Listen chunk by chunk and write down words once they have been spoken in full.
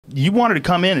You wanted to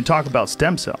come in and talk about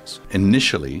stem cells.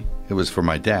 Initially, it was for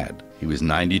my dad. He was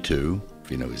 92.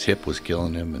 His hip was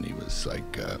killing him, and he was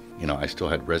like, I still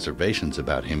had reservations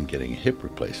about him getting a hip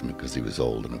replacement because he was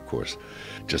old, and of course,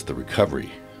 just the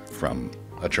recovery from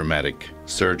a traumatic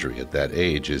surgery at that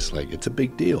age is like, it's a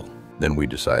big deal. Then we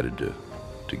decided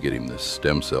to get him this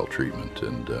stem cell treatment,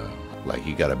 and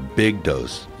he got a big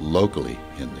dose locally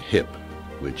in the hip,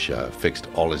 which fixed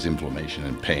all his inflammation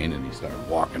and pain, and he started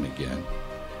walking again.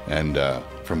 And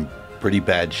from pretty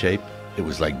bad shape, it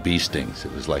was like bee stings.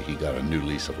 It was like he got a new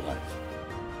lease of life.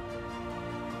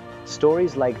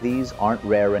 Stories like these aren't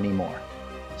rare anymore.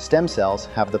 Stem cells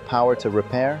have the power to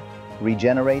repair,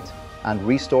 regenerate, and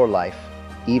restore life,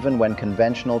 even when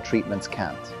conventional treatments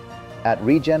can't. At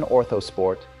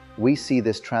RegenOrthoSport, we see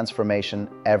this transformation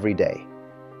every day.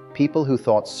 People who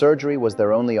thought surgery was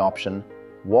their only option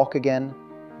walk again,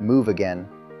 move again,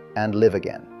 and live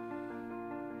again.